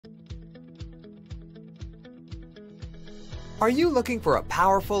Are you looking for a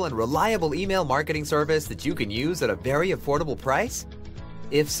powerful and reliable email marketing service that you can use at a very affordable price?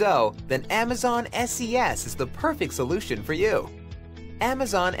 If so, then Amazon SES is the perfect solution for you.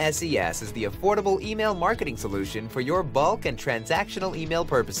 Amazon SES is the affordable email marketing solution for your bulk and transactional email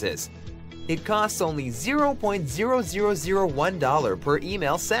purposes. It costs only $0.0001 per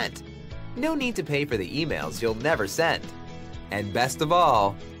email sent. No need to pay for the emails you'll never send. And best of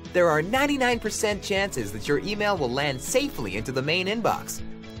all, there are 99% chances that your email will land safely into the main inbox.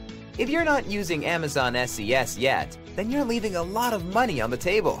 If you're not using Amazon SES yet, then you're leaving a lot of money on the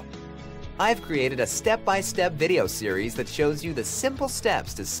table. I've created a step-by-step video series that shows you the simple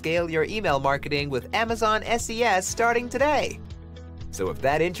steps to scale your email marketing with Amazon SES starting today. So if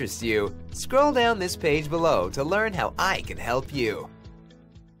that interests you, scroll down this page below to learn how I can help you.